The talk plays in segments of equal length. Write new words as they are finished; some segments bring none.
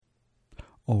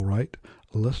All right,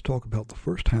 let's talk about the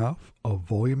first half of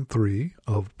Volume 3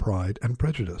 of Pride and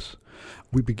Prejudice.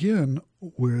 We begin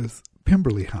with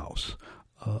Pemberley House.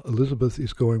 Elizabeth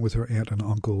is going with her aunt and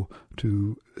uncle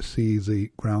to see the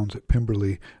grounds at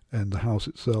Pemberley and the house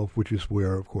itself, which is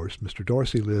where, of course, Mr.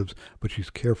 Darcy lives, but she's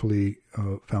carefully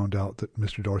found out that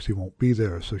Mr. Darcy won't be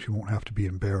there, so she won't have to be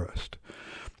embarrassed.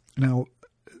 Now,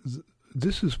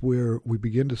 this is where we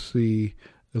begin to see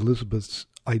Elizabeth's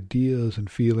ideas and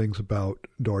feelings about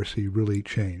Darcy really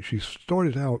change. She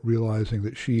started out realizing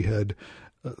that she had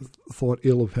thought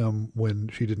ill of him when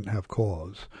she didn't have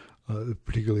cause,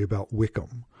 particularly about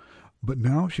Wickham. But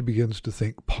now she begins to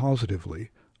think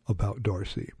positively about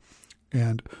Darcy.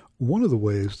 And one of the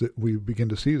ways that we begin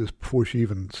to see this before she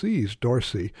even sees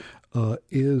Darcy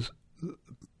is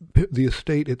the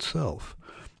estate itself.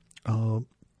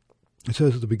 It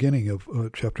says at the beginning of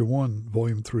Chapter 1,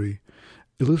 Volume 3,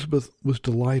 Elizabeth was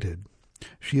delighted.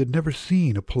 She had never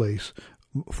seen a place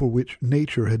for which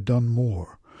nature had done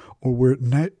more, or where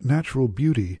natural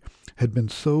beauty had been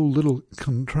so little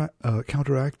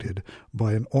counteracted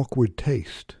by an awkward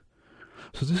taste.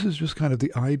 So this is just kind of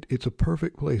it's a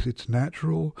perfect place. It's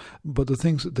natural, but the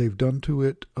things that they've done to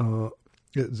it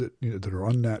that are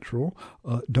unnatural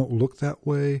don't look that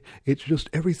way. It's just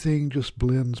everything just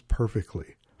blends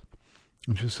perfectly.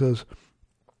 And she says,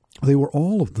 they were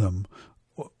all of them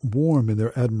warm in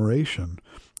their admiration,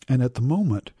 and at the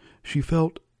moment she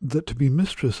felt that to be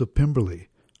mistress of Pemberley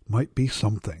might be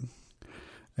something.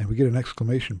 And we get an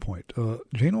exclamation point.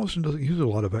 Jane Austen doesn't use a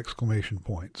lot of exclamation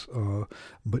points,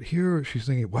 but here she's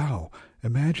thinking, wow,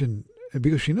 imagine,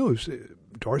 because she knows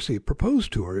Darcy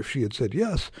proposed to her. If she had said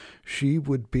yes, this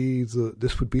would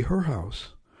be her house.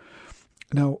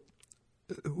 Now,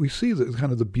 we see the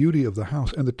kind of the beauty of the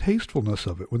house and the tastefulness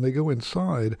of it. When they go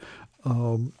inside,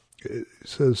 it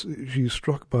says she's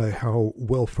struck by how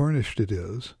well furnished it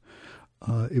is.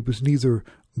 It was neither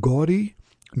gaudy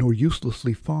nor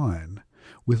uselessly fine,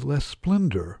 with less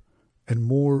splendor and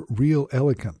more real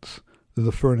elegance than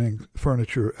the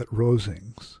furniture at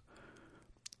Rosings.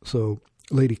 So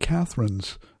Lady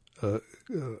Catherine's,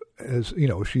 as you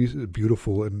know, she's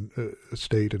beautiful and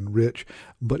estate and rich,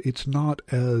 but it's not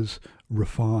as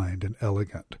refined and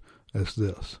elegant as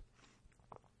this.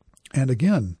 And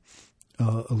again,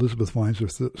 Elizabeth finds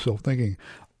herself thinking,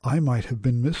 I might have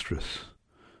been mistress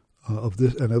of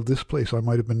this place. I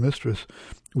might have been mistress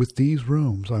with these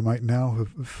rooms. I might now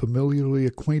have familiarly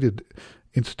acquainted,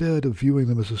 instead of viewing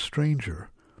them as a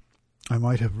stranger. I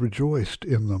might have rejoiced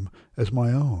in them as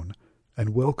my own,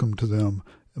 and welcomed to them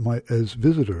as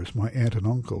visitors my aunt and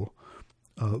uncle.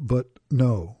 But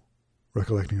no,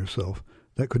 recollecting herself,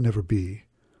 that could never be.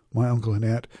 My uncle and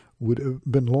aunt would have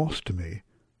been lost to me.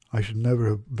 I should never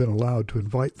have been allowed to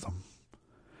invite them.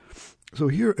 So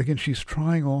here again, she's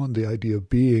trying on the idea of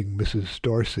being Mrs.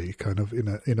 Darcy, kind of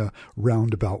in a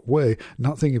roundabout way,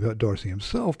 not thinking about Darcy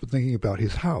himself, but thinking about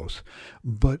his house.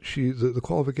 But the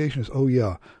qualification is, oh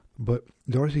yeah, but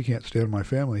Darcy can't stand my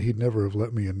family. He'd never have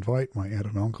let me invite my aunt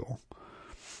and uncle.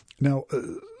 Now,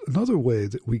 another way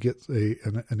that we get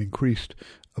an increased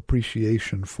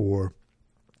appreciation for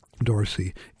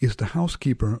Darcy is the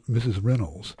housekeeper, Mrs.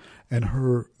 Reynolds, and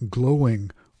her glowing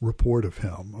report of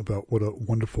him about what a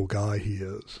wonderful guy he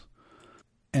is.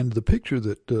 And the picture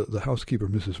that the housekeeper,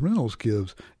 Mrs. Reynolds,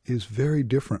 gives is very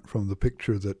different from the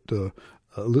picture that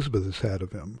Elizabeth has had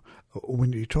of him.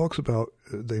 When he talks about,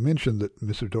 they mention that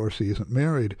Mr. Darcy isn't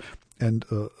married, and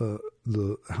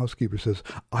the housekeeper says,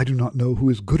 I do not know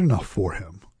who is good enough for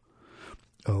him.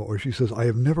 Or she says, I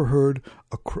have never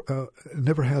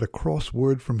never had a cross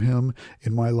word from him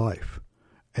in my life.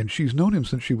 And she's known him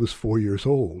since she was 4 years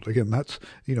old. Again, that's,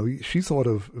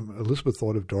 Elizabeth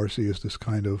thought of Darcy as this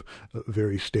kind of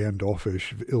very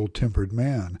standoffish, ill-tempered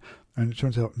man. And it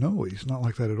turns out, no, he's not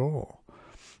like that at all.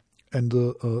 And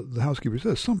the housekeeper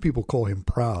says, some people call him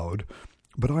proud,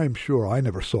 but I am sure I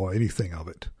never saw anything of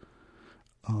it.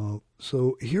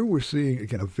 So here we're seeing,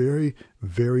 again, a very,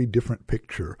 very different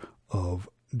picture of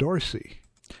Darcy.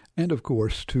 And, of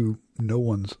course, to no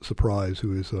one's surprise,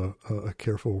 who is a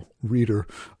careful reader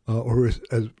or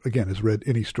has read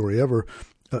any story ever,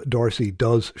 Darcy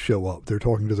does show up. They're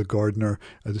talking to the gardener.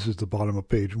 This is the bottom of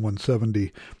page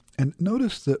 170. And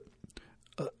notice that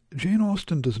Jane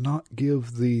Austen does not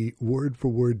give the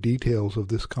word-for-word details of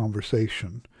this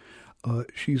conversation.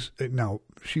 She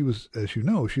was, as you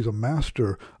know, she's a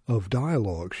master of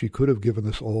dialogue. She could have given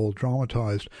this all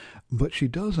dramatized, but she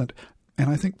doesn't. And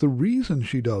I think the reason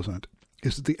she doesn't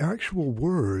is that the actual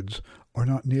words are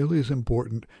not nearly as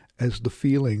important as the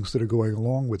feelings that are going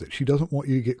along with it. She doesn't want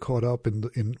you to get caught up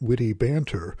in witty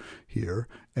banter here.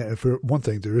 And for one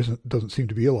thing, doesn't seem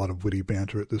to be a lot of witty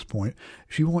banter at this point.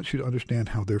 She wants you to understand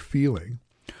how they're feeling.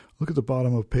 Look at the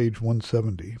bottom of page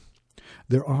 170.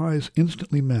 Their eyes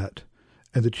instantly met,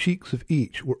 and the cheeks of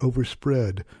each were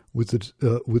overspread with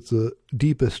the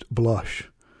deepest blush.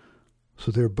 So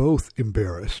they're both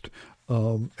embarrassed,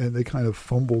 and they kind of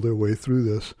fumble their way through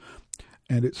this.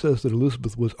 And it says that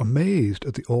Elizabeth was amazed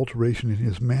at the alteration in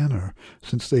his manner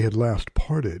since they had last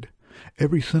parted.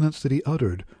 Every sentence that he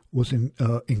uttered was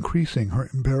increasing her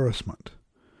embarrassment.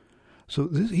 So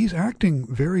he's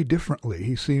acting very differently.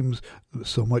 He seems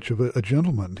so much of a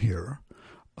gentleman here.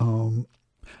 Now,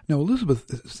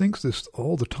 Elizabeth thinks this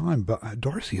all the time, but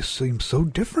Darcy seems so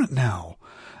different now.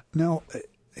 Now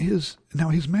his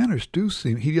manners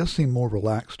he does seem more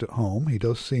relaxed at home. He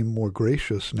does seem more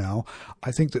gracious now.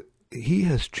 I think that he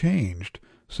has changed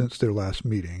since their last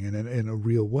meeting in a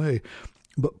real way.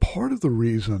 But part of the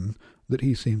reason that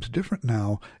he seems different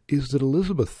now is that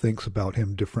Elizabeth thinks about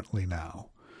him differently now.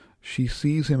 She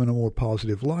sees him in a more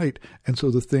positive light, and so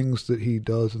the things that he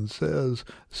does and says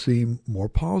seem more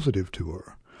positive to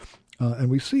her. And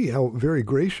we see how very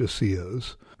gracious he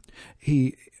is.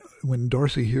 When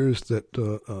Darcy hears that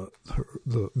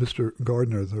Mr.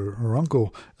 Gardner, her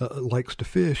uncle, likes to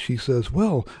fish, he says,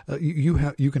 "Well, you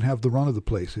can have the run of the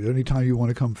place. Anytime you want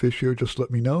to come fish here, just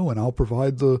let me know, and I'll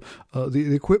provide the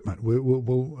equipment.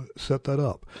 We'll set that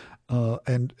up."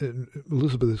 And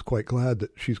Elizabeth is quite glad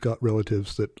that she's got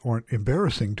relatives that aren't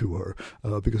embarrassing to her,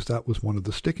 because that was one of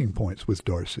the sticking points with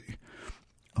Darcy.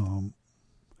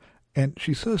 And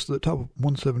she says to the top of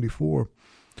 174,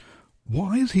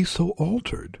 "Why is he so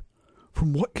altered?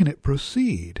 From what can it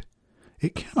proceed?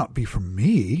 It cannot be from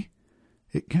me.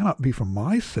 It cannot be for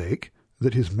my sake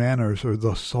that his manners are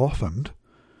thus softened.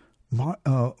 My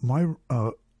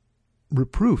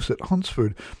reproofs at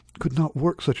Hunsford could not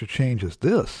work such a change as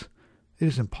this. It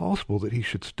is impossible that he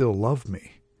should still love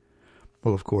me."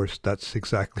 Well, of course, that's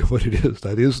exactly what it is.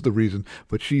 That is the reason.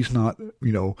 But she's not,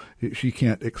 she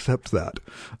can't accept that.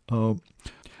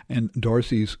 And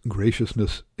Darcy's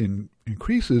graciousness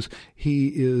increases. He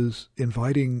is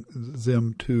inviting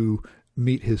them to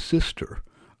meet his sister.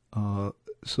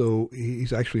 So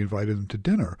he's actually invited them to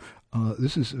dinner.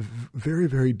 This is very,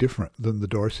 very different than the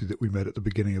Darcy that we met at the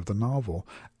beginning of the novel.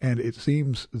 And it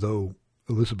seems, though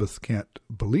Elizabeth can't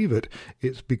believe it,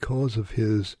 it's because of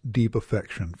his deep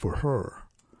affection for her.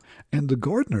 And the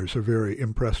Gardners are very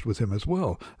impressed with him as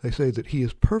well. They say that he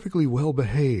is perfectly well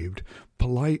behaved,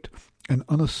 polite, and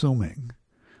unassuming.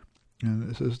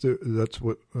 And it says that's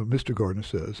what Mr. Gardner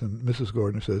says. And Mrs.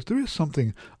 Gardner says, "There is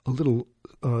something a little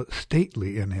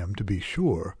stately in him, to be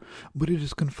sure, but it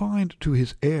is confined to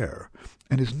his air,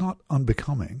 and is not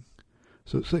unbecoming."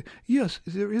 So say, yes,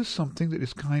 there is something that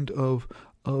is kind of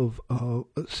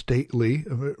stately,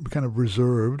 kind of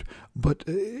reserved, but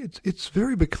it's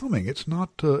very becoming. It's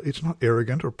not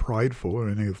arrogant or prideful or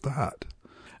any of that.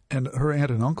 And her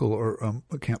aunt and uncle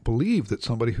can't believe that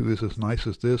somebody who is as nice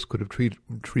as this could have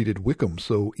treated Wickham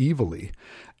so evilly.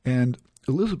 And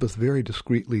Elizabeth very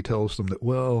discreetly tells them that,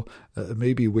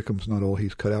 maybe Wickham's not all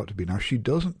he's cut out to be. Now, she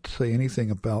doesn't say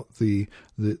anything about the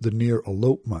near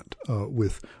elopement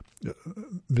with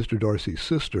Mr. Darcy's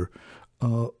sister,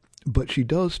 but she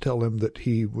does tell him that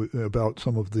about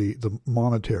some of the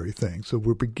monetary things. So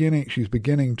she's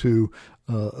beginning to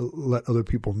let other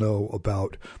people know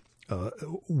about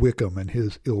Wickham and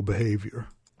his ill behavior.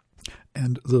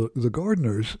 And the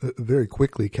Gardners very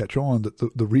quickly catch on that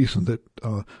the reason that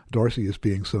Darcy is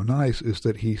being so nice is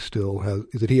that he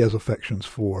has affections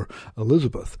for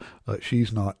Elizabeth.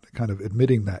 She's not kind of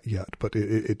admitting that yet, but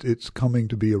it's coming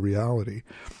to be a reality.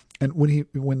 And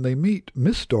when they meet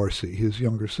Miss Darcy, his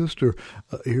younger sister,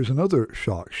 here's another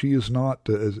shock. She is not,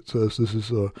 as it says, this is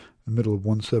the middle of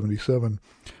 177.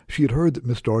 She had heard that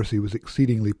Miss Darcy was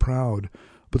exceedingly proud,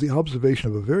 but the observation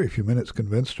of a very few minutes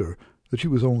convinced her that she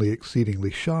was only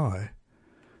exceedingly shy.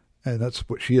 And that's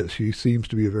what she is. She seems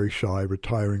to be a very shy,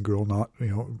 retiring girl, not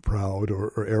proud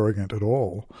or arrogant at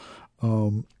all.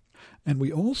 And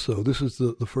we also, this is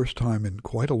the first time in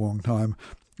quite a long time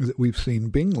that we've seen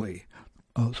Bingley.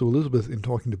 So Elizabeth, in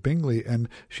talking to Bingley, and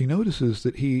she notices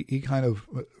that he kind of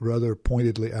rather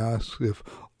pointedly asks if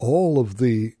all of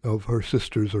her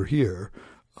sisters are here.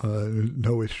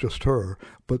 No, it's just her.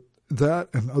 But that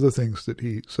and other things that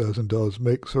he says and does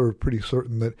makes her pretty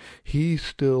certain that he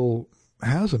still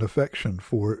has an affection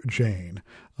for Jane,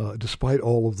 despite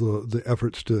all of the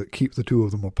efforts to keep the two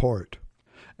of them apart.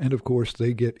 And of course,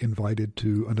 they get invited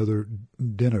to another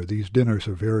dinner. These dinners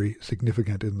are very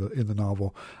significant in the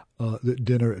novel. The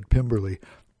dinner at Pemberley,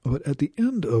 But at the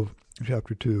end of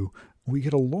chapter 2, we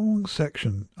get a long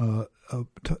section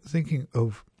thinking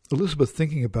of Elizabeth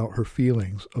thinking about her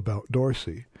feelings about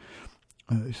Darcy.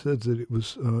 She said that it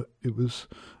was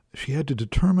she had to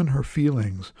determine her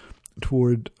feelings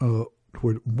toward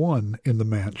one in the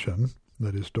mansion,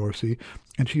 that is Darcy,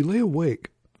 and she lay awake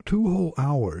 2 whole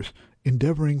hours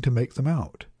endeavoring to make them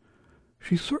out.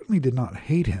 She certainly did not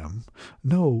hate him.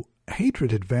 No,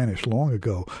 hatred had vanished long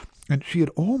ago, and she had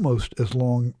almost as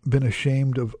long been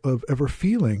ashamed of ever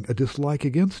feeling a dislike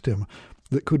against him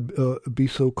that could be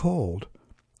so called.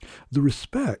 The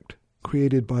respect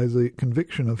created by the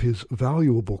conviction of his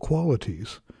valuable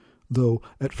qualities, though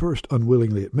at first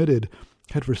unwillingly admitted,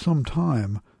 had for some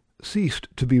time ceased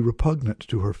to be repugnant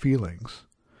to her feelings.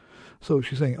 So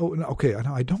she's saying, "Oh, okay,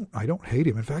 I don't hate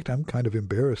him. In fact, I'm kind of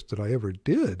embarrassed that I ever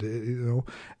did,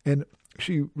 And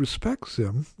she respects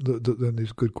him,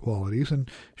 these good qualities, and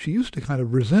she used to kind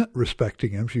of resent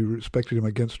respecting him. She respected him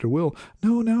against her will.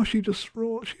 No, now she just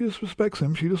respects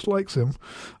him. She just likes him.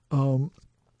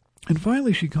 And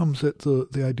finally, she comes at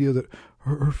the idea that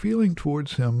her feeling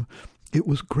towards him, it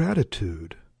was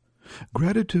gratitude.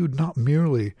 Gratitude not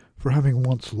merely for having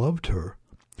once loved her,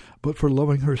 but for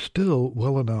loving her still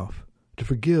well enough to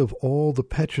forgive all the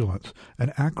petulance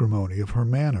and acrimony of her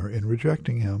manner in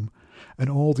rejecting him, and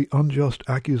all the unjust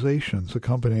accusations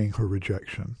accompanying her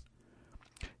rejection.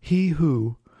 He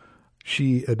who,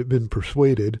 she had been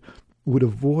persuaded, would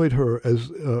avoid her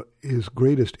as his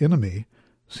greatest enemy,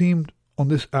 seemed on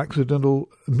this accidental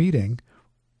meeting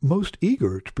most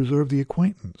eager to preserve the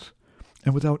acquaintance,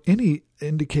 and without any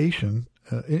indication,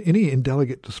 any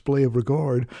indelicate display of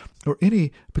regard, or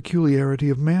any peculiarity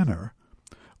of manner,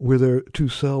 where their 2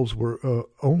 selves were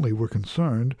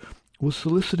concerned, was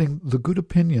soliciting the good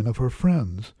opinion of her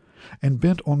friends, and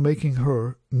bent on making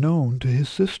her known to his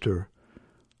sister.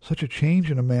 Such a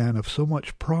change in a man of so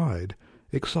much pride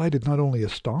excited not only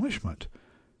astonishment,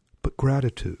 but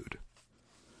gratitude.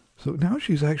 So now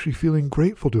she's actually feeling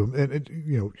grateful to him,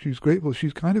 and she's grateful.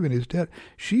 She's kind of in his debt.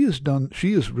 She was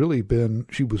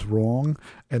wrong,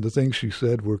 and the things she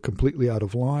said were completely out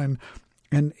of line,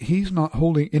 and he's not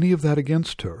holding any of that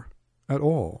against her at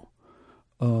all.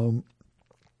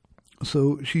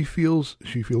 So she feels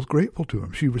grateful to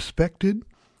him. She respected,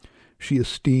 she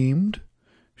esteemed,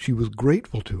 she was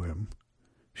grateful to him.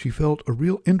 She felt a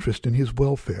real interest in his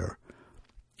welfare,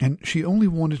 and she only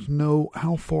wanted to know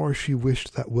how far she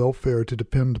wished that welfare to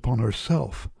depend upon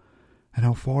herself, and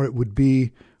how far it would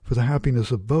be for the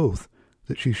happiness of both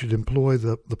that she should employ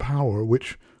the power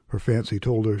which her fancy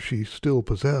told her she still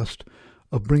possessed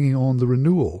of bringing on the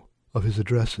renewal of his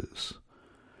addresses.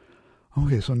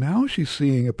 Okay, so now she's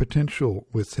seeing a potential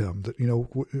with him that,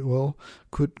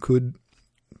 could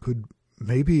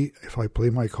maybe if I play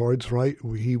my cards right,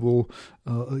 he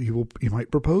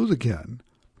might propose again.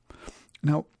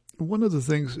 Now, one of the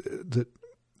things that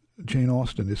Jane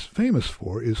Austen is famous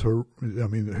for is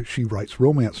she writes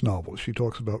romance novels. She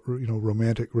talks about,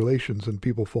 romantic relations and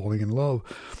people falling in love,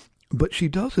 but she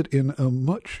does it in a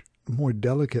much more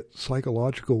delicate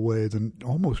psychological way than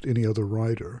almost any other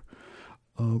writer.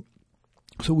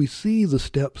 So we see the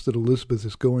steps that Elizabeth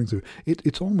is going through.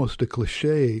 It's almost a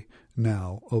cliche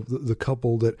now of the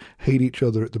couple that hate each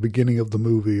other at the beginning of the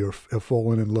movie or have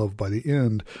fallen in love by the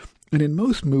end. And in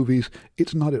most movies,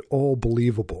 it's not at all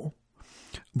believable.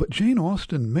 But Jane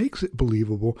Austen makes it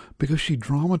believable because she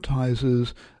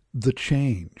dramatizes the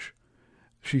change.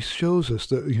 She shows us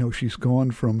that, she's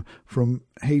gone from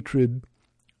hatred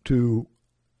to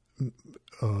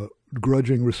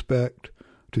grudging respect,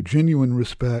 to genuine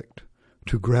respect,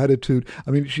 to gratitude.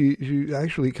 She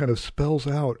actually kind of spells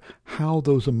out how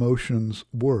those emotions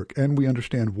work, and we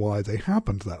understand why they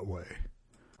happened that way.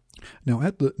 Now,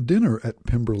 at the dinner at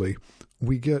Pemberley,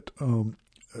 we get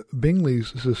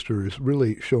Bingley's sister is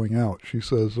really showing out. She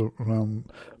says on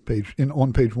page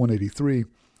 183,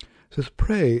 says,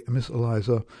 "Pray, Miss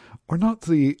Eliza, are not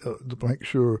the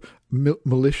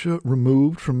militia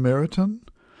removed from Meryton?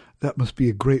 That must be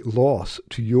a great loss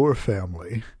to your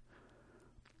family."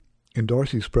 In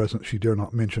Darcy's presence, she dare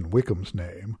not mention Wickham's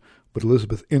name, but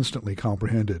Elizabeth instantly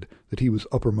comprehended that he was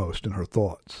uppermost in her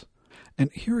thoughts. And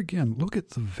here again, look at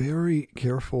the very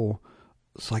careful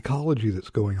psychology that's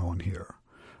going on here.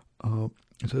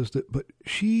 It says that, but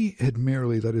she had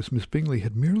merely, that is, Miss Bingley,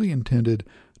 had merely intended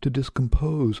to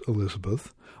discompose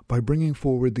Elizabeth by bringing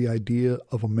forward the idea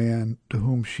of a man to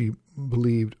whom she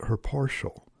believed her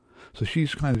partial. So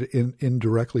she's kind of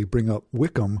indirectly bring up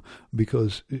Wickham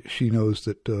because she knows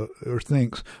that, or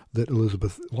thinks that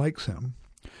Elizabeth likes him.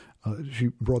 She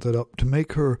brought that up to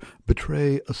make her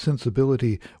betray a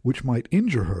sensibility which might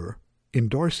injure her in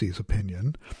Darcy's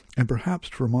opinion, and perhaps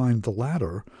to remind the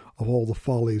latter of all the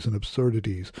follies and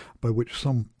absurdities by which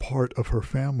some part of her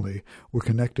family were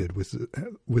connected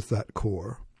with that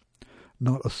core.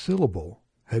 Not a syllable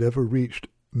had ever reached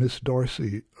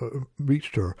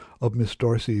her of Miss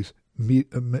Darcy's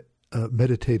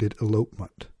meditated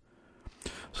elopement.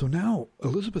 So now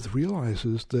Elizabeth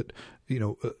realizes that,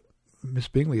 Miss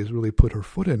Bingley has really put her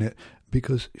foot in it,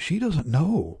 because she doesn't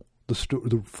know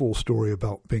the full story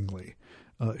about Bingley.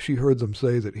 She heard them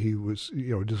say that he was,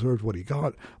 deserved what he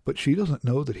got, but she doesn't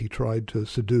know that he tried to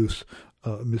seduce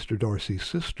Mr. Darcy's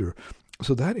sister.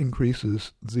 So that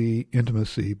increases the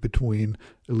intimacy between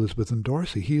Elizabeth and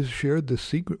Darcy. He has shared this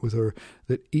secret with her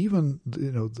that even,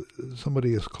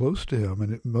 somebody as close to him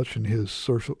and much in his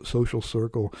social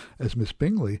circle as Miss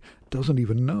Bingley doesn't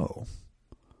even know.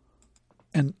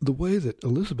 And the way that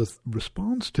Elizabeth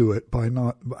responds to it by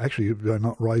not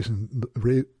rising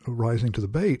to the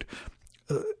bait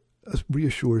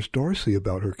reassures Darcy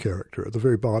about her character. At the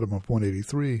very bottom of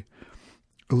 183,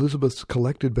 Elizabeth's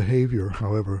collected behavior,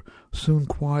 however, soon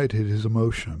quieted his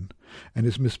emotion, and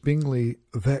as Miss Bingley,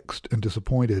 vexed and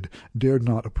disappointed, dared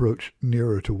not approach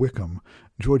nearer to Wickham,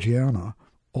 Georgiana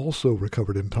also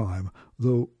recovered in time,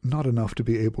 though not enough to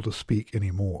be able to speak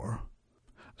any more.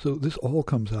 So this all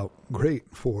comes out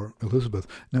great for Elizabeth.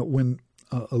 Now, when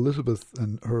Elizabeth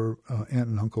and her aunt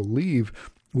and uncle leave,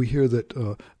 we hear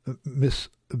that Miss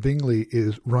Bingley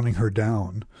is running her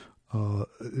down.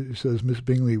 It says Miss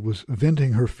Bingley was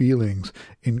venting her feelings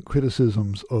in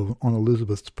criticisms on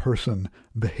Elizabeth's person,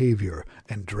 behavior,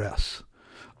 and dress.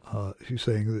 She's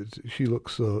saying that she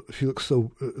looks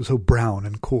so brown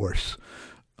and coarse.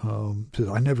 Says,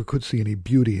 I never could see any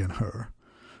beauty in her.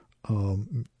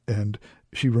 And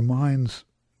she reminds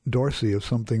Darcy of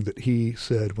something that he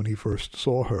said when he first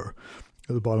saw her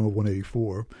at the bottom of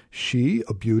 184. She,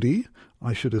 a beauty?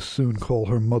 I should as soon call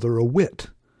her mother a wit.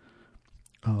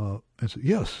 And so,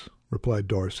 yes, replied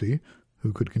Darcy,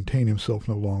 who could contain himself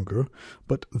no longer,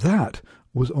 but that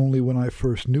was only when I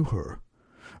first knew her.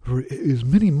 For it is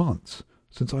many months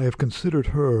since I have considered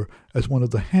her as one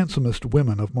of the handsomest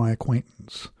women of my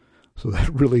acquaintance. So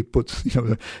that really puts,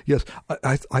 yes,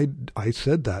 I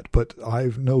said that, but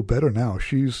I know better now.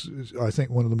 She's, I think,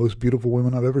 one of the most beautiful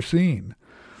women I've ever seen.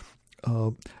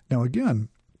 Now, again,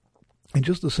 in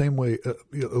just the same way,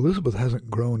 Elizabeth hasn't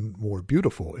grown more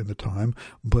beautiful in the time,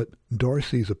 but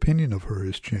Darcy's opinion of her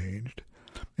has changed.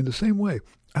 In the same way,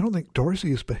 I don't think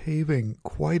Darcy is behaving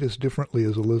quite as differently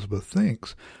as Elizabeth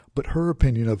thinks, but her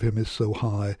opinion of him is so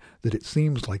high that it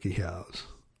seems like he has.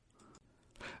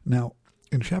 Now,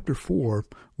 in Chapter 4,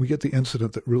 we get the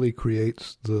incident that really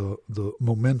creates the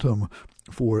momentum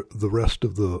for the rest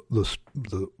of the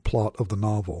plot of the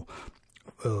novel.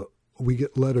 We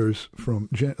get letters from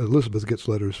Elizabeth gets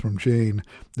letters from Jane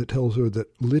that tells her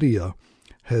that Lydia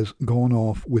has gone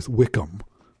off with Wickham.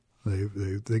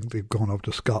 They think they've gone off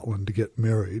to Scotland to get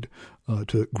married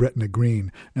to Gretna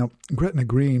Green. Now, Gretna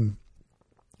Green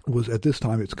was, at this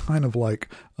time, it's kind of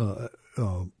like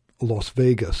Las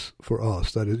Vegas for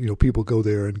us. That is, people go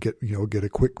there and get a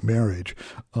quick marriage.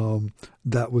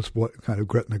 That was what kind of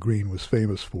Gretna Green was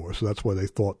famous for. So that's why they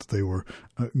thought that they were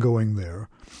going there.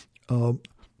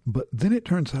 But then it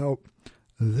turns out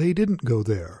they didn't go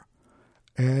there.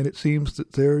 And it seems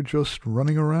that they're just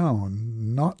running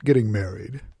around, not getting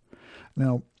married.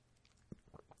 Now,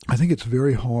 I think it's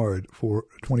very hard for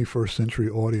a 21st century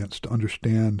audience to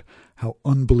understand how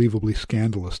unbelievably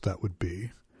scandalous that would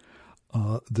be.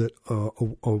 That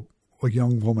a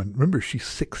young woman, remember she's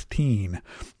 16,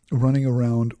 running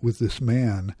around with this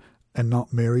man and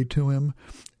not married to him.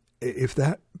 If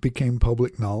that became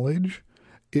public knowledge,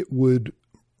 it would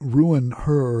ruin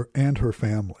her and her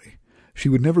family. She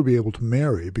would never be able to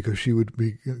marry because she would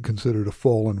be considered a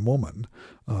fallen woman.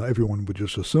 Everyone would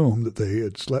just assume that they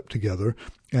had slept together,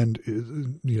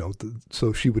 and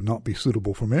so she would not be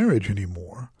suitable for marriage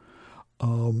anymore.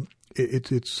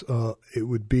 It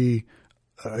would be,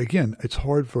 again, it's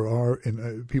hard for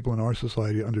people in our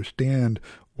society to understand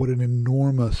what an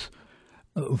enormous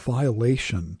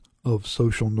violation of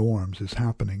social norms is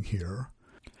happening here.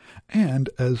 And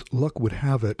as luck would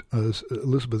have it, as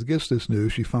Elizabeth gets this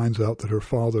news, she finds out that her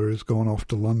father has gone off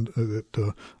to London,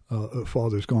 that her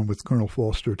father's gone with Colonel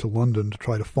Foster to London to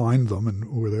try to find them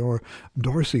and where they are.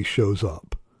 Darcy shows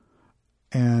up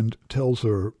and tells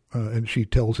her, and she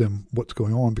tells him what's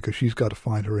going on because she's got to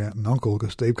find her aunt and uncle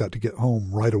because they've got to get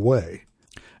home right away.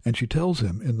 And she tells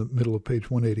him in the middle of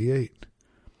page 188,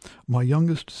 "My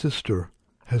youngest sister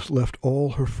has left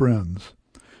all her friends.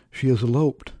 She has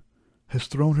eloped, has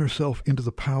thrown herself into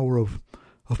the power of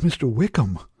Mr.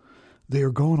 Wickham. They are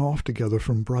gone off together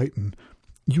from Brighton,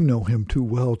 You know him too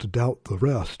well to doubt the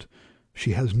rest.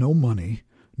 She has no money,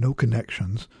 no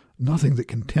connections, nothing that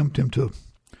can tempt him to...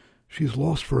 She's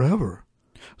lost forever.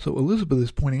 So Elizabeth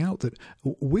is pointing out that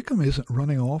Wickham isn't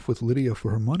running off with Lydia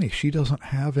for her money. She doesn't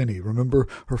have any. Remember,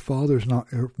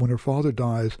 when her father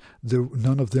dies,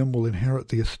 none of them will inherit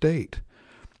the estate.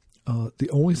 The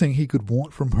only thing he could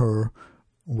want from her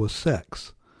was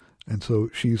sex. And so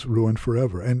she's ruined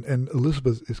forever. And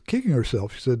Elizabeth is kicking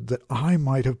herself. She said that I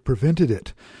might have prevented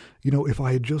it. If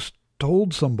I had just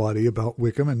told somebody about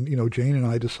Wickham, and, Jane and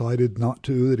I decided not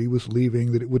to, that he was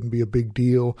leaving, that it wouldn't be a big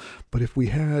deal. But if we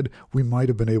had, we might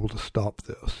have been able to stop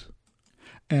this.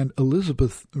 And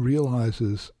Elizabeth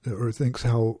realizes, or thinks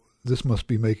how this must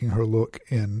be making her look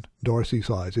in Darcy's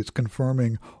eyes. It's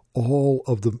confirming all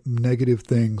of the negative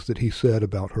things that he said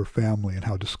about her family and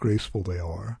how disgraceful they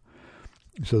are.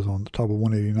 He says on the top of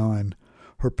 189,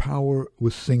 her power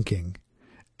was sinking.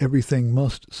 Everything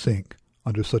must sink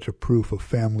under such a proof of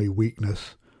family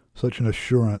weakness, such an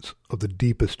assurance of the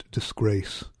deepest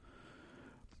disgrace.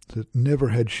 That never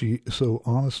had she so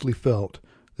honestly felt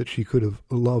that she could have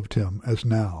loved him as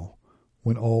now,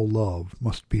 when all love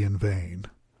must be in vain.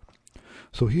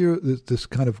 So here, this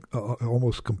kind of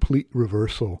almost complete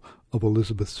reversal of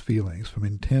Elizabeth's feelings, from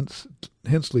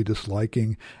intensely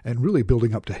disliking and really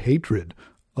building up to hatred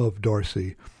of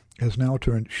Darcy, has now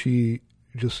turned, she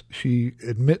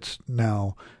admits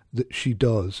now that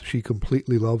she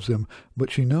completely loves him, but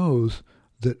she knows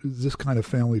that this kind of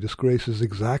family disgrace is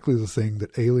exactly the thing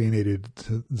that alienated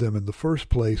them in the first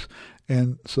place,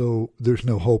 and so there's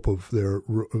no hope of their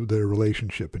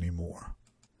relationship anymore.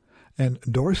 And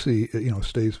Darcy,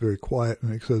 stays very quiet,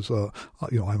 and he says,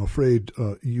 I'm afraid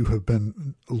you have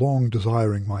been long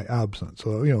desiring my absence.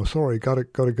 Sorry, gotta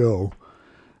go.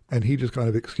 And he just kind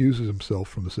of excuses himself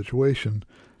from the situation.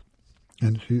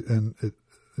 And it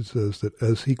says that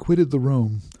as he quitted the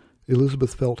room,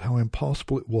 Elizabeth felt how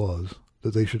impossible it was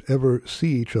that they should ever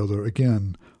see each other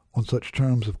again on such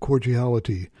terms of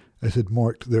cordiality as had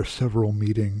marked their several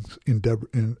meetings in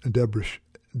Derbyshire.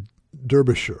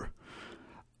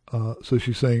 So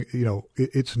she's saying,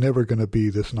 it's never going to be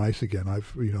this nice again.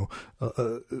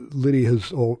 Lydia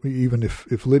has, even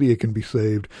if Lydia can be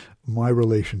saved, my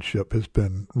relationship has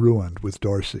been ruined with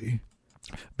Darcy.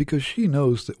 Because she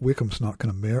knows that Wickham's not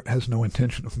going to has no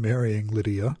intention of marrying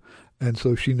Lydia, and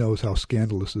so she knows how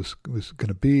scandalous this is going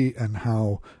to be, and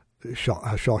how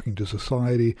shocking to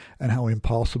society, and how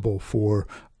impossible for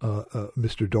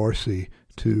Mr. Darcy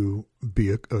to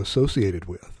be associated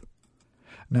with.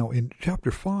 Now, in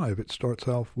Chapter 5, it starts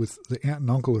off with the aunt and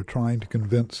uncle are trying to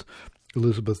convince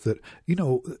Elizabeth that,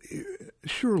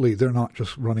 surely they're not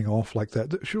just running off like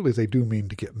that. Surely they do mean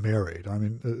to get married. I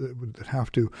mean, they would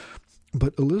have to.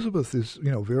 But Elizabeth is,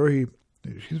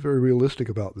 she's very realistic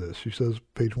about this. She says,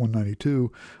 page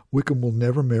 192, Wickham will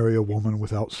never marry a woman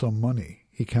without some money.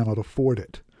 He cannot afford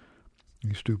it.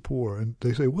 He's too poor. And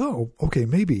they say, well, okay,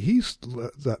 maybe he's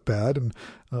that bad, and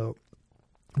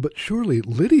but surely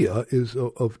Lydia is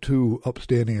of too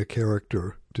upstanding a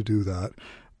character to do that.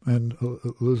 And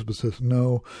Elizabeth says,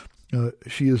 no,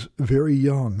 she is very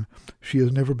young. She has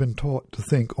never been taught to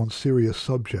think on serious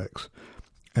subjects.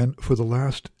 And for the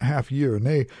last half year,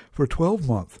 nay, for 12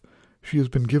 months, she has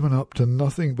been given up to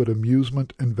nothing but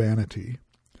amusement and vanity.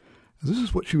 This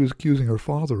is what she was accusing her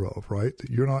father of, right? That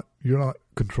you're not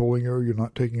controlling her, you're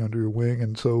not taking under your wing,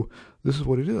 and so this is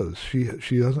what it is.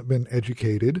 She hasn't been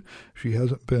educated, she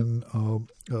hasn't been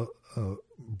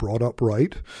brought up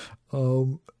right,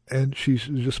 and she's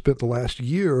just spent the last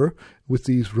year with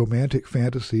these romantic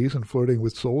fantasies and flirting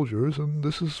with soldiers, and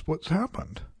this is what's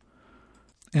happened.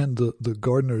 And the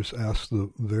gardeners ask the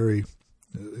very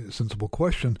sensible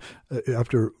question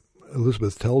after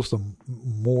Elizabeth tells them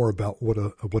more about what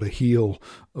a heel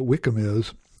Wickham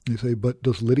is. They say, but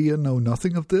does Lydia know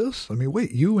nothing of this? I mean,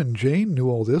 wait, you and Jane knew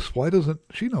all this. Why doesn't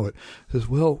she know it? Says,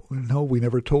 well, no, we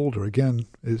never told her. Again,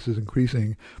 this is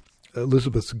increasing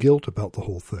Elizabeth's guilt about the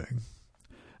whole thing.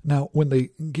 Now, when they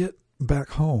get back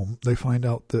home, they find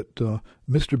out that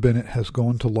Mr. Bennet has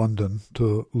gone to London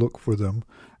to look for them,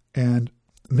 and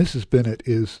Mrs. Bennet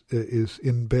is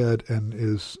in bed and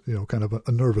is, kind of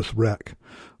a nervous wreck.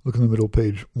 Look in the middle,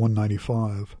 page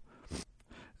 195. It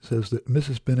says that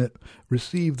Mrs. Bennet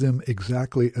received them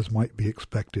exactly as might be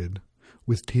expected,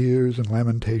 with tears and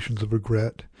lamentations of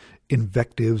regret,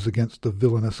 invectives against the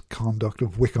villainous conduct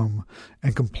of Wickham,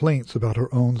 and complaints about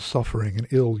her own suffering and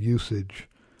ill usage,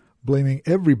 blaming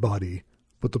everybody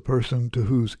but the person to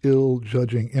whose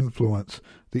ill-judging influence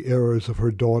the errors of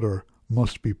her daughter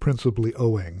must be principally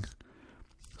owing.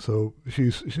 So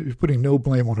she's putting no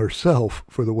blame on herself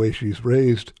for the way she's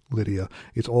raised Lydia.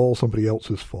 It's all somebody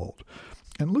else's fault.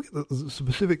 And look at the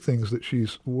specific things that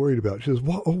she's worried about. She says,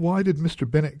 why did Mr.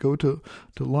 Bennet go to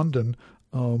London?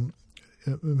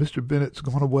 Mr. Bennet's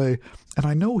gone away, and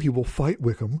I know he will fight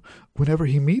Wickham whenever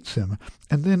he meets him,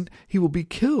 and then he will be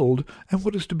killed, and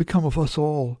what is to become of us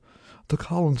all? The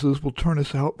Collinses will turn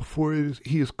us out before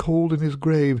he is cold in his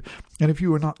grave, and if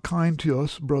you are not kind to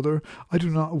us, brother, I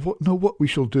do not know what we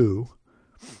shall do.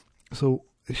 So,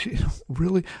 does she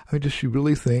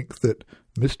really think that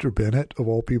Mr. Bennet, of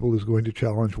all people, is going to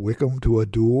challenge Wickham to a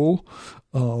duel?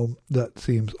 That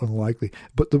seems unlikely.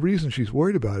 But the reason she's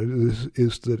worried about it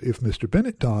is that if Mr.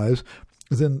 Bennet dies,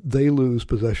 then they lose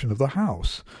possession of the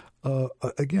house.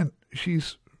 Again, she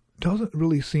doesn't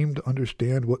really seem to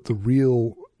understand what the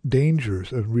real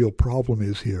dangers and real problem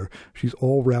is here. She's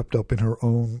all wrapped up in her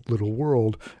own little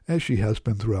world, as she has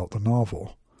been throughout the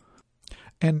novel.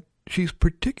 And she's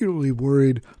particularly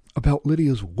worried about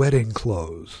Lydia's wedding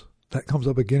clothes. That comes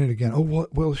up again and again. Oh,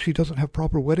 what? Well, she doesn't have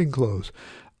proper wedding clothes.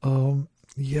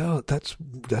 Yeah, that's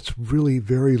really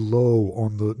very low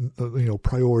on the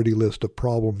priority list of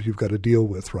problems you've got to deal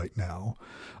with right now.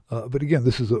 But again,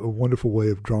 this is a wonderful way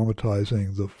of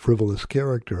dramatizing the frivolous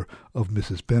character of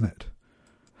Mrs. Bennet.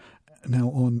 Now,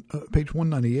 on page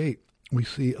 198, we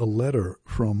see a letter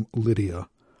from Lydia.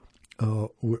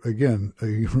 Again,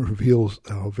 it reveals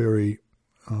how very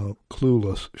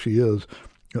clueless she is.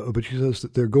 But she says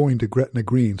that they're going to Gretna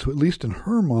Green. So at least in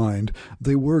her mind,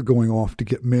 they were going off to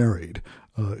get married.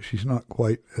 She's not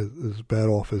quite as bad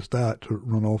off as that, to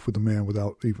run off with a man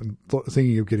without even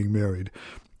thinking of getting married.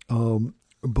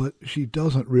 But she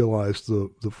doesn't realize the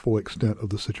full extent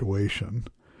of the situation.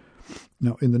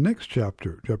 Now, in the next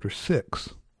chapter, chapter 6,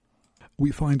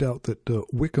 we find out that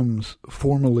Wickham's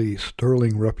formerly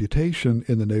sterling reputation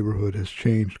in the neighborhood has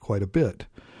changed quite a bit.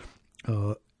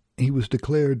 He was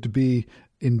declared to be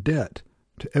in debt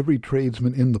to every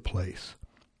tradesman in the place,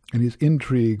 and his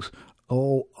intrigues,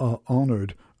 all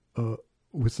honored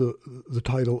with the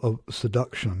title of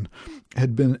seduction,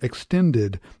 had been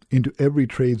extended into every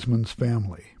tradesman's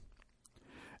family.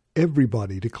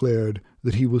 Everybody declared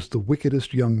that he was the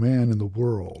wickedest young man in the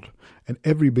world, and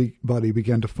everybody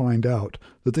began to find out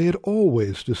that they had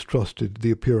always distrusted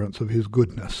the appearance of his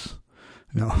goodness.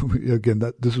 Now, again,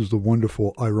 this is the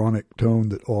wonderful ironic tone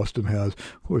that Austen has.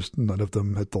 Of course, none of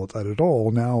them had thought that at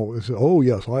all. Now, it's, oh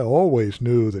yes, I always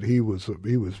knew that he was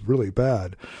really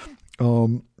bad.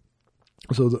 So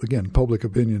again, public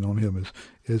opinion on him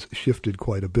has shifted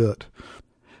quite a bit.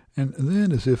 And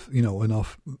then, as if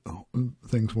enough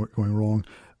things weren't going wrong,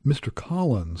 Mr.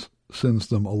 Collins sends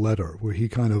them a letter where he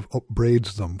kind of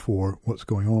upbraids them for what's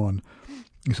going on.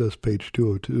 He says, page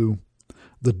 202,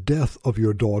 "The death of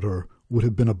your daughter would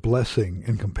have been a blessing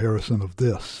in comparison of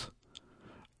this."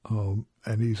 And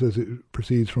he says it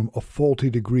proceeds from a faulty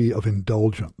degree of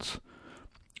indulgence,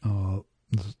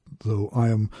 though I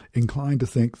am inclined to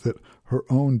think that her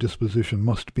own disposition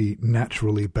must be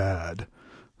naturally bad.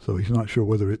 So he's not sure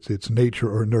whether it's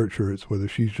nature or nurture. It's whether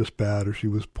she's just bad or she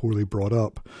was poorly brought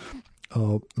up.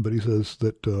 But he says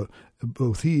that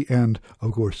both he and,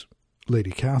 of course, Lady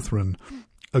Catherine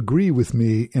agree with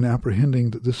me in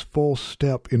apprehending that this false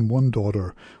step in one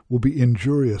daughter will be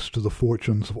injurious to the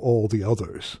fortunes of all the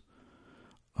others.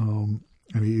 And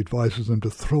he advises them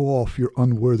to throw off your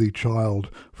unworthy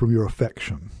child from your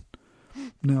affection.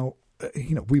 Now,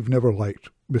 we've never liked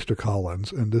Mr.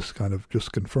 Collins, and this kind of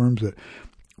just confirms it.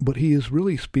 But he is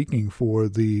really speaking for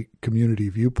the community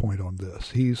viewpoint on this.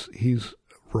 He's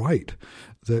right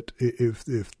that if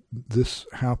this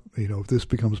if this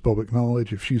becomes public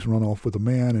knowledge, if she's run off with a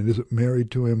man and isn't married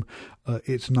to him,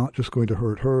 it's not just going to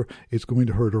hurt her; it's going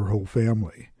to hurt her whole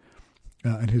family.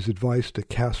 And his advice to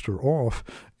cast her off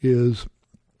is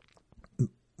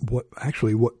what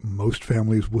most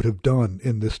families would have done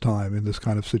in this time, in this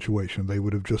kind of situation. They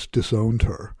would have just disowned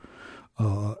her,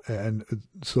 and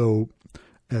so.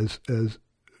 As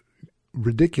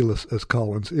ridiculous as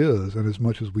Collins is, and as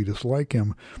much as we dislike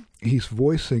him, he's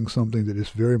voicing something that is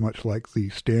very much like the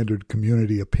standard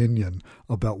community opinion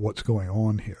about what's going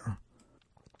on here.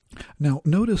 Now,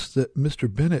 notice that Mr.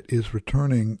 Bennet is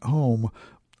returning home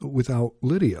without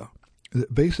Lydia.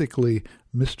 Basically,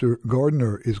 Mr.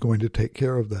 Gardiner is going to take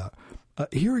care of that.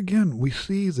 Here again, we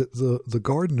see that the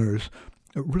Gardiners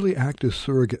really act as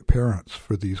surrogate parents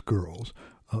for these girls.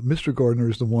 Mr. Gardiner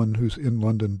is the one who's in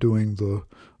London doing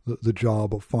the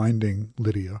job of finding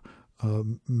Lydia.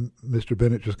 Mr.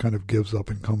 Bennet just kind of gives up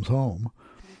and comes home.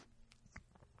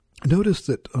 Notice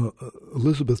that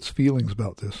Elizabeth's feelings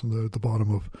about this, at the bottom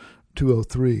of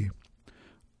 203,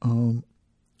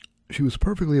 she was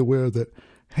perfectly aware that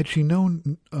had she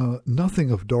known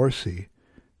nothing of Darcy,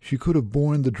 she could have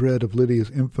borne the dread of Lydia's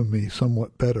infamy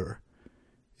somewhat better.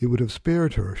 It would have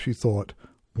spared her, she thought,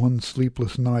 one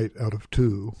sleepless night out of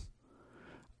 2.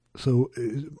 So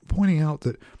pointing out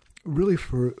that really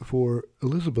for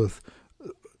Elizabeth,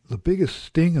 the biggest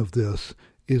sting of this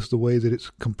is the way that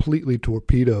it's completely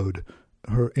torpedoed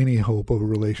her any hope of a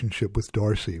relationship with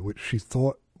Darcy, which she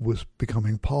thought was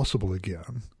becoming possible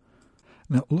again.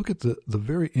 Now look at the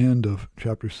very end of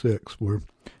chapter 6, where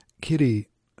Kitty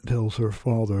tells her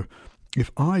father,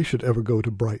 "If I should ever go to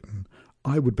Brighton,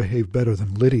 I would behave better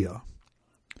than Lydia."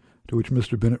 To which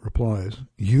Mr. Bennet replies,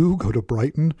 "You go to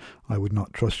Brighton? I would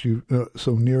not trust you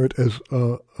so near it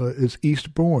as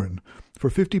Eastbourne for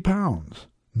 £50.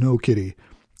 No, Kitty,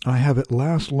 I have at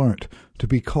last learnt to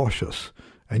be cautious,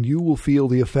 and you will feel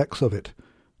the effects of it.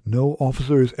 No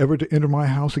officer is ever to enter my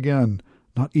house again,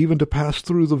 not even to pass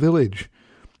through the village.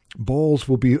 Balls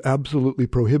will be absolutely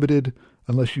prohibited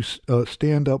unless you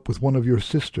stand up with one of your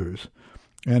sisters,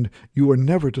 and you are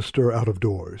never to stir out of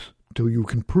doors till you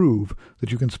can prove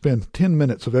that you can spend 10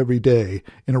 minutes of every day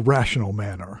in a rational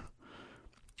manner."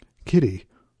 Kitty,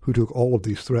 who took all of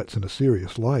these threats in a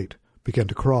serious light, began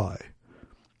to cry.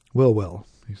 Well,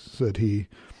 said he,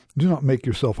 "do not make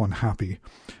yourself unhappy.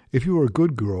 If you are a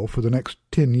good girl for the next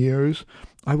 10 years,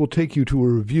 I will take you to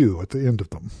a review at the end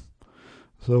of them."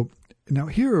 So now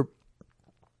here,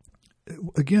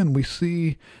 again, we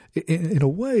see, in a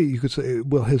way, you could say,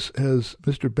 well, has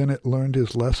Mr. Bennet learned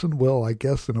his lesson? Well, I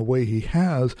guess in a way he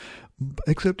has,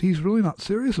 except he's really not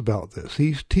serious about this.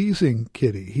 He's teasing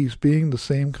Kitty. He's being the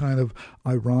same kind of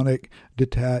ironic,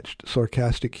 detached,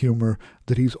 sarcastic humor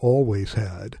that he's always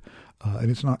had.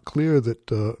 And it's not clear that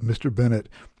Mr. Bennet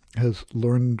has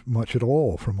learned much at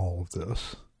all from all of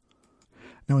this.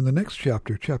 Now, in the next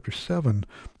chapter, chapter 7,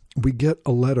 we get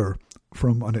a letter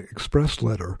from an express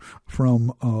letter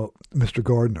from Mr.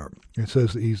 Gardner. It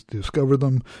says that he's discovered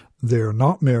them. They're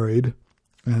not married,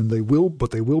 and they will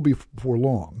be before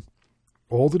long.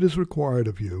 All that is required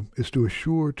of you is to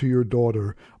assure to your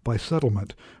daughter by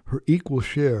settlement her equal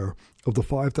share of the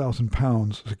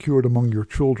 £5,000 secured among your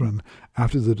children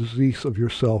after the decease of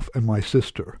yourself and my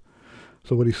sister.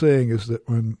 So what he's saying is that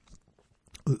when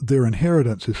their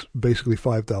inheritance is basically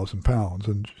 £5,000,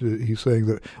 and he's saying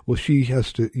that, well, you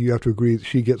have to agree that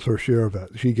she gets her share of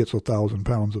that. She gets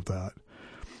 £1,000 of that.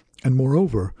 And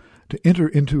moreover, to enter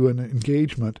into an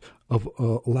engagement of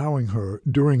allowing her,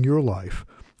 during your life,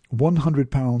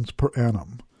 £100 per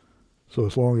annum. So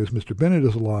as long as Mr. Bennet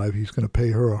is alive, he's going to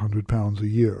pay her £100 a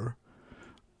year.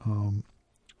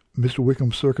 Mr.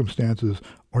 Wickham's circumstances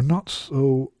are not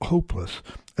so hopeless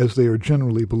as they are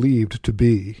generally believed to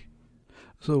be.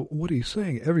 So what he's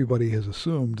saying, everybody has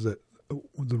assumed that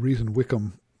the reason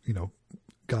Wickham,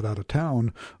 got out of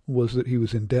town was that he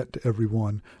was in debt to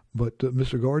everyone. But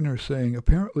Mr. Gardner is saying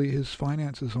apparently his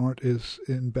finances aren't as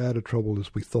in bad a trouble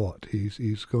as we thought.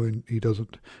 He's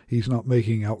not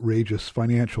making outrageous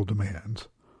financial demands.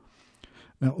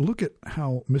 Now look at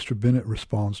how Mr. Bennet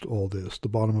responds to all this. The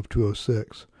bottom of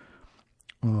 206.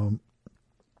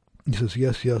 He says,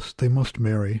 yes, they must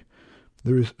marry.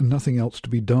 There is nothing else to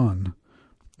be done.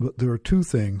 But there are 2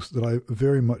 things that I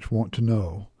very much want to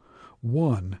know.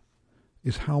 One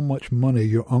is how much money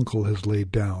your uncle has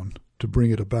laid down to bring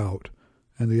it about,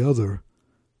 and the other,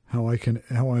 how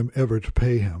I'm ever to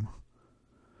pay him.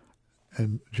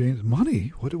 And James,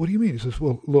 money? What do you mean? He says,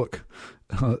 well, look,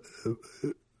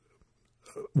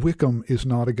 Wickham is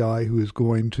not a guy who is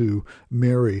going to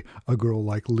marry a girl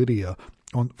like Lydia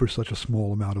for such a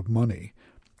small amount of money.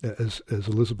 As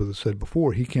Elizabeth has said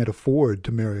before, he can't afford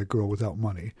to marry a girl without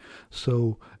money.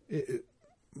 So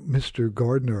Mr.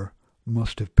 Gardner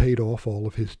must have paid off all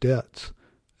of his debts.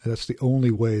 That's the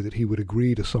only way that he would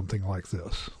agree to something like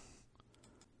this.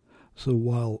 So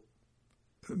while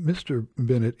Mr.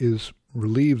 Bennet is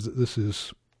relieved that this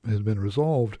has been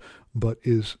resolved, but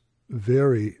is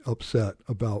very upset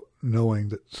about knowing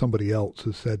that somebody else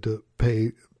has had to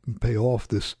pay off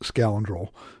this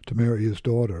scoundrel to marry his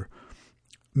daughter,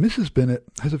 Mrs. Bennet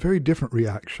has a very different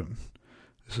reaction.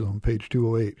 This is on page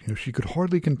 208. She could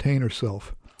hardly contain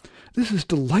herself. "This is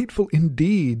delightful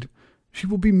indeed. She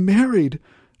will be married.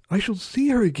 I shall see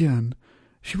her again.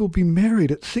 She will be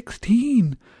married at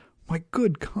 16. My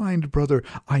good, kind brother,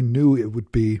 I knew it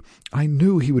would be. I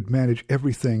knew he would manage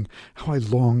everything. How I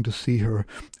long to see her,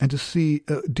 and to see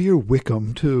dear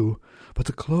Wickham, too. But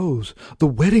the clothes, the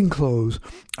wedding clothes,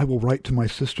 I will write to my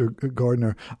sister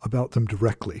Gardner about them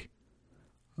directly."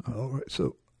 All right,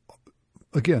 so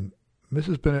again,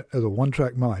 Mrs. Bennet has a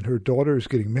one-track mind. Her daughter is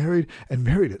getting married, and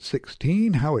married at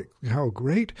 16. How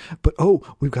great! But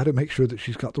we've got to make sure that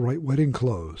she's got the right wedding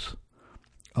clothes.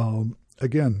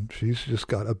 Again, she's just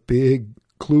got a big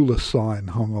clueless sign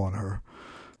hung on her.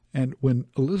 And when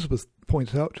Elizabeth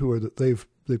points out to her that they've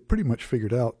pretty much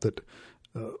figured out that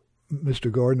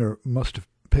Mr. Gardner must have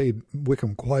paid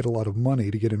Wickham quite a lot of money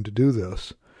to get him to do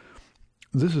this,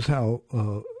 this is how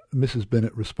Mrs.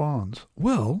 Bennet responds.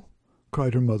 "Well,"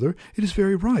 cried her mother, "it is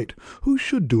very right. Who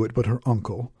should do it but her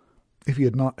uncle? If he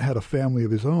had not had a family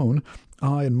of his own,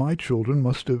 I and my children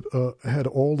must have had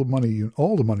all the money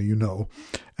you know,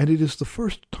 and it is the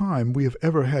first time we have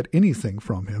ever had anything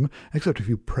from him except a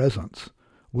few presents.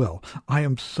 Well, I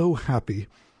am so happy."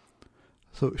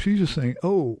 So she's just saying,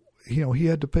 "Oh, he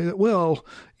had to pay that. Well,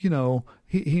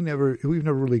 we've never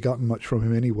really gotten much from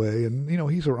him anyway, and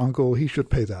he's our uncle. He should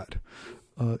pay that."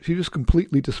 She just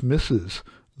completely dismisses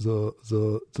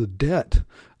the debt,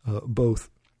 both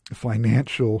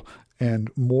financial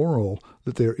and moral,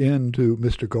 that they're in to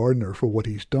Mr. Gardner for what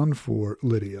he's done for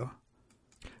Lydia.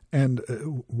 And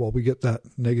while we get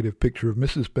that negative picture of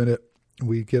Mrs. Bennet,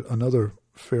 we get another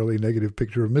fairly negative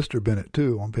picture of Mr. Bennet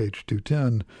too on page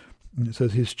 210. And it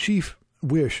says his chief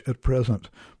wish at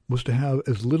present was to have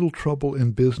as little trouble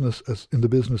in the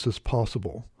business as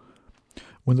possible.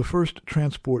 When the first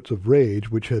transports of rage,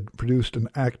 which had produced an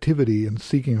activity in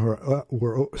seeking her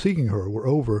were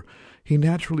over, he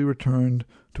naturally returned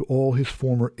to all his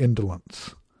former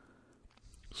indolence.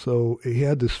 So he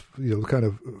had this kind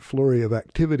of flurry of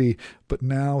activity, but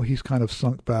now he's kind of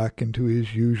sunk back into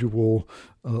his usual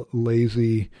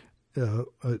lazy,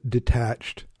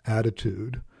 detached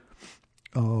attitude.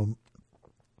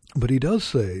 But he does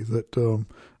say that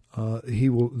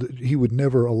he would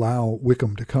never allow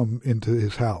Wickham to come into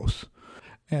his house,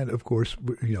 and of course,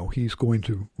 he's going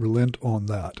to relent on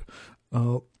that.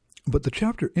 But the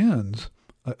chapter ends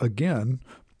again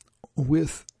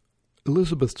with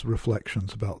Elizabeth's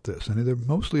reflections about this, and they're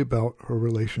mostly about her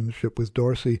relationship with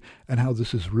Darcy and how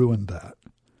this has ruined that.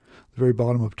 The very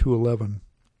bottom of 211,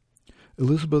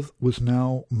 Elizabeth was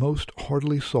now most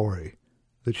heartily sorry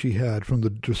that she had, from the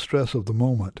distress of the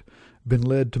moment, been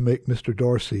led to make Mr.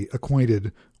 Darcy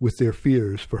acquainted with their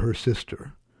fears for her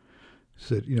sister.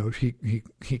 Said,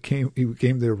 he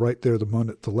came there right there the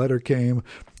moment the letter came,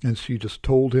 and she just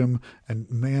told him, and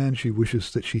man, she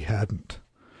wishes that she hadn't.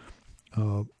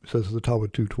 Says at the top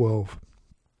of 212,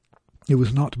 it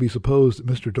was not to be supposed that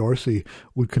Mr. Darcy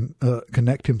would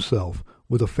connect himself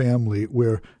with a family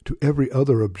where to every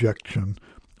other objection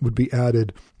would be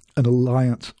added an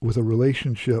alliance with a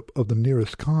relationship of the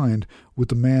nearest kind with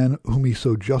the man whom he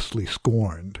so justly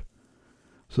scorned.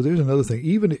 So there's another thing.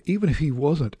 Even if he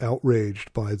wasn't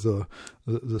outraged by the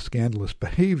scandalous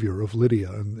behavior of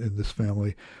Lydia in this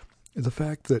family, the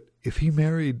fact that if he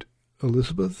married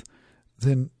Elizabeth,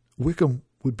 then Wickham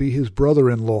would be his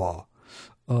brother-in-law,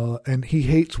 and he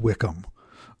hates Wickham.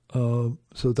 So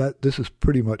that this has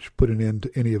pretty much put an end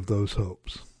to any of those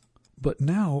hopes. But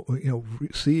now,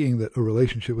 seeing that a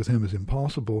relationship with him is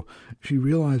impossible, she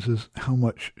realizes how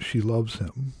much she loves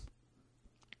him.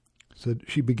 Said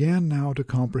she began now to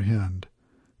comprehend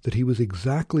that he was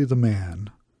exactly the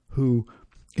man who,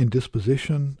 in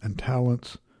disposition and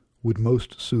talents, would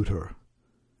most suit her.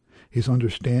 His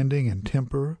understanding and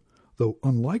temper, though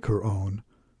unlike her own,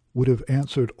 would have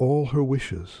answered all her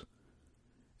wishes.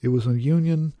 It was a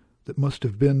union that must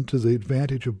have been to the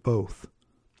advantage of both.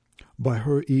 By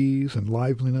her ease and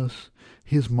liveliness,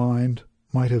 his mind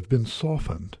might have been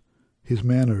softened, his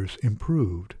manners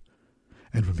improved,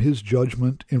 and from his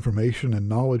judgment, information, and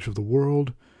knowledge of the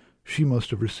world, she must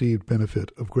have received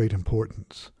benefit of great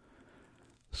importance.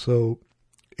 So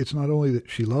it's not only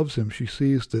that she loves him, she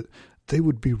sees that they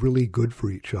would be really good for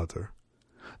each other,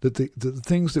 that the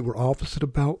things that were opposite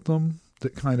about them,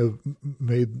 that kind of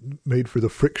made for the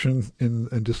friction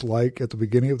and dislike at the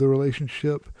beginning of the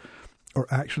relationship, are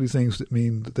actually things that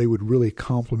mean that they would really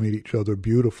complement each other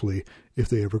beautifully if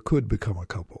they ever could become a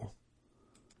couple.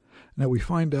 Now we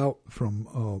find out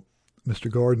from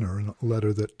Mr. Gardner in a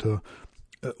letter that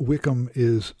Wickham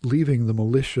is leaving the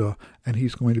militia and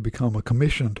he's going to become a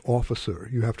commissioned officer.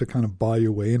 You have to kind of buy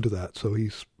your way into that, so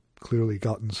he's clearly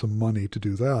gotten some money to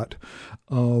do that,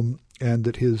 and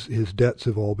that his debts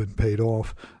have all been paid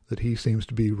off, that he seems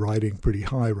to be riding pretty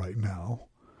high right now.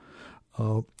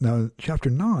 Now in chapter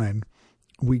 9,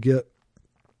 we get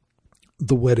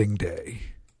the wedding day.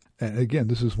 And again,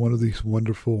 this is one of these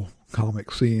wonderful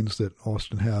comic scenes that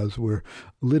Austen has where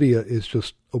Lydia is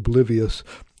just oblivious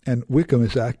and Wickham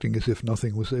is acting as if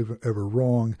nothing was ever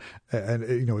wrong. And,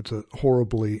 it's a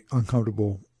horribly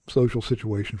uncomfortable social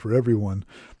situation for everyone.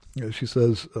 She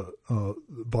says,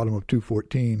 bottom of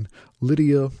 214,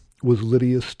 Lydia was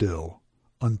Lydia still,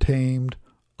 untamed,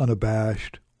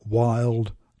 unabashed,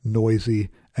 wild, noisy,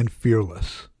 and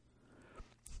fearless.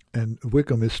 and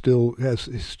Wickham still has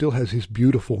his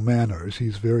beautiful manners.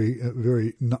 He's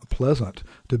very not pleasant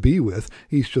to be with.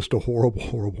 He's just a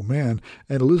horrible man.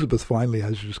 And Elizabeth finally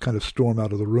has to just kind of storm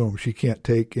out of the room. She can't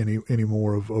take any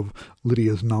more of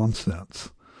Lydia's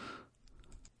nonsense.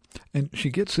 And she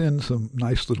gets in some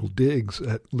nice little digs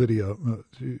at Lydia.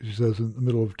 She says in the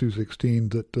middle of 216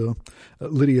 that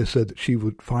Lydia said that she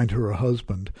would find her a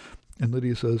husband. And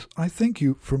Lydia says, "I thank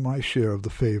you for my share of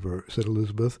the favor," said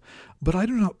Elizabeth, "but I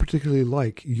do not particularly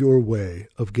like your way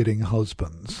of getting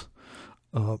husbands."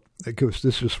 Of course,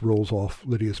 this just rolls off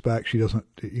Lydia's back. She doesn't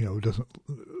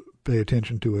pay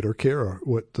attention to it or care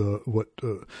what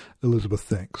Elizabeth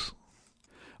thinks.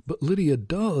 But Lydia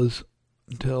does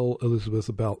tell Elizabeth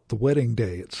about the wedding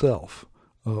day itself,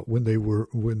 when they were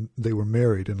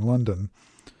married in London,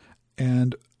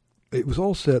 and it was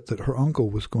all set that her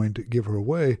uncle was going to give her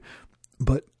away,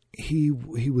 but he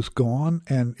was gone,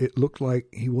 and it looked like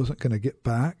he wasn't going to get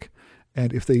back.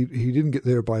 And if he didn't get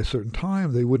there by a certain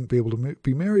time, they wouldn't be able to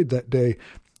be married that day.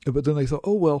 But then they thought,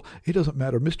 oh well, it doesn't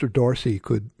matter. Mr. Darcy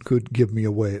could give me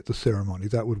away at the ceremony.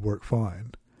 That would work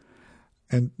fine.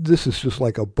 And this is just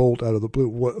like a bolt out of the blue.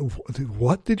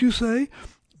 What did you say?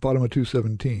 Bottom of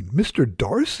 217. Mr.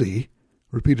 Darcy?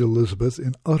 Repeated Elizabeth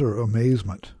in utter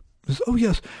amazement. Oh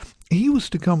yes, he was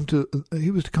to come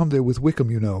there with Wickham,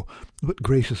 you know. But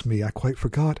gracious me, I quite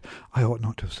forgot. I ought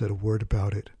not to have said a word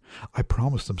about it. I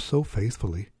promised them so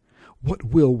faithfully. What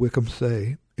will Wickham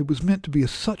say? It was meant to be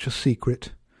such a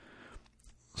secret.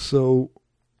 So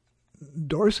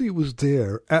Darcy was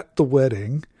there at the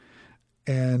wedding,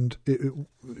 and it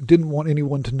didn't want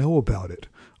anyone to know about it.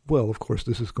 Well, of course,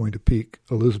 this is going to pique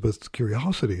Elizabeth's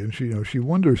curiosity, and she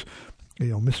wonders,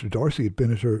 Mr. Darcy had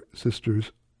been at her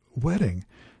sister's wedding.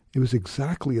 It was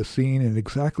exactly a scene and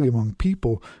exactly among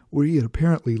people where he had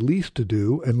apparently least to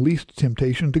do and least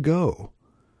temptation to go.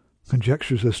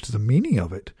 Conjectures as to the meaning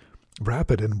of it,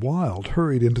 rapid and wild,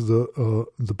 hurried into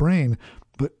the brain,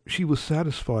 but she was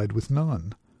satisfied with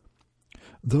none.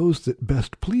 Those that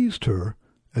best pleased her,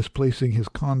 as placing his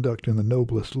conduct in the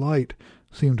noblest light,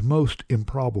 seemed most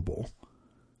improbable.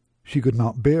 She could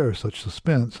not bear such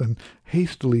suspense, and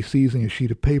hastily seizing a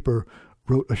sheet of paper,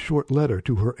 wrote a short letter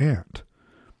to her aunt.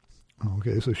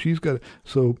 Okay,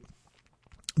 so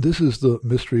this is the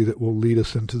mystery that will lead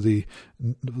us into the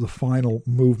final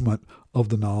movement of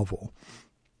the novel.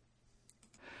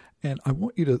 And I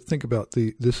want you to think about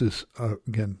this is,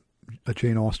 again, a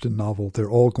Jane Austen novel. They're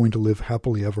all going to live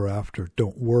happily ever after.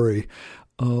 Don't worry.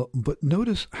 But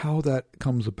notice how that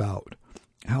comes about,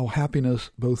 how happiness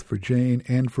both for Jane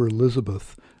and for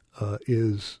Elizabeth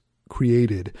is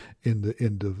created in the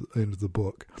end of the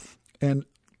book. And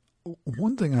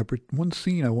one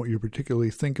scene I want you to particularly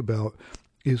think about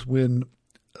is when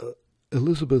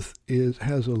Elizabeth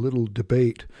has a little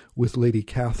debate with Lady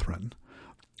Catherine,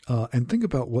 and think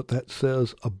about what that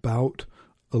says about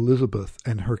Elizabeth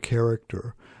and her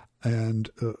character and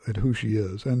who she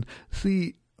is, and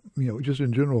see, just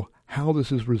in general, how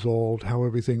this is resolved, how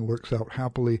everything works out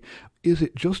happily. Is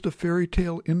it just a fairy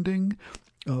tale ending?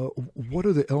 What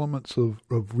are the elements of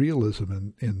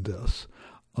realism in this?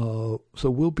 So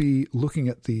we'll be looking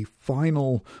at the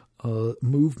final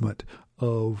movement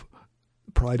of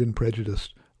Pride and Prejudice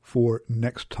for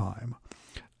next time.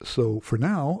 So for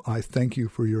now, I thank you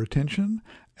for your attention,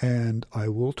 and I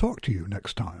will talk to you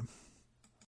next time.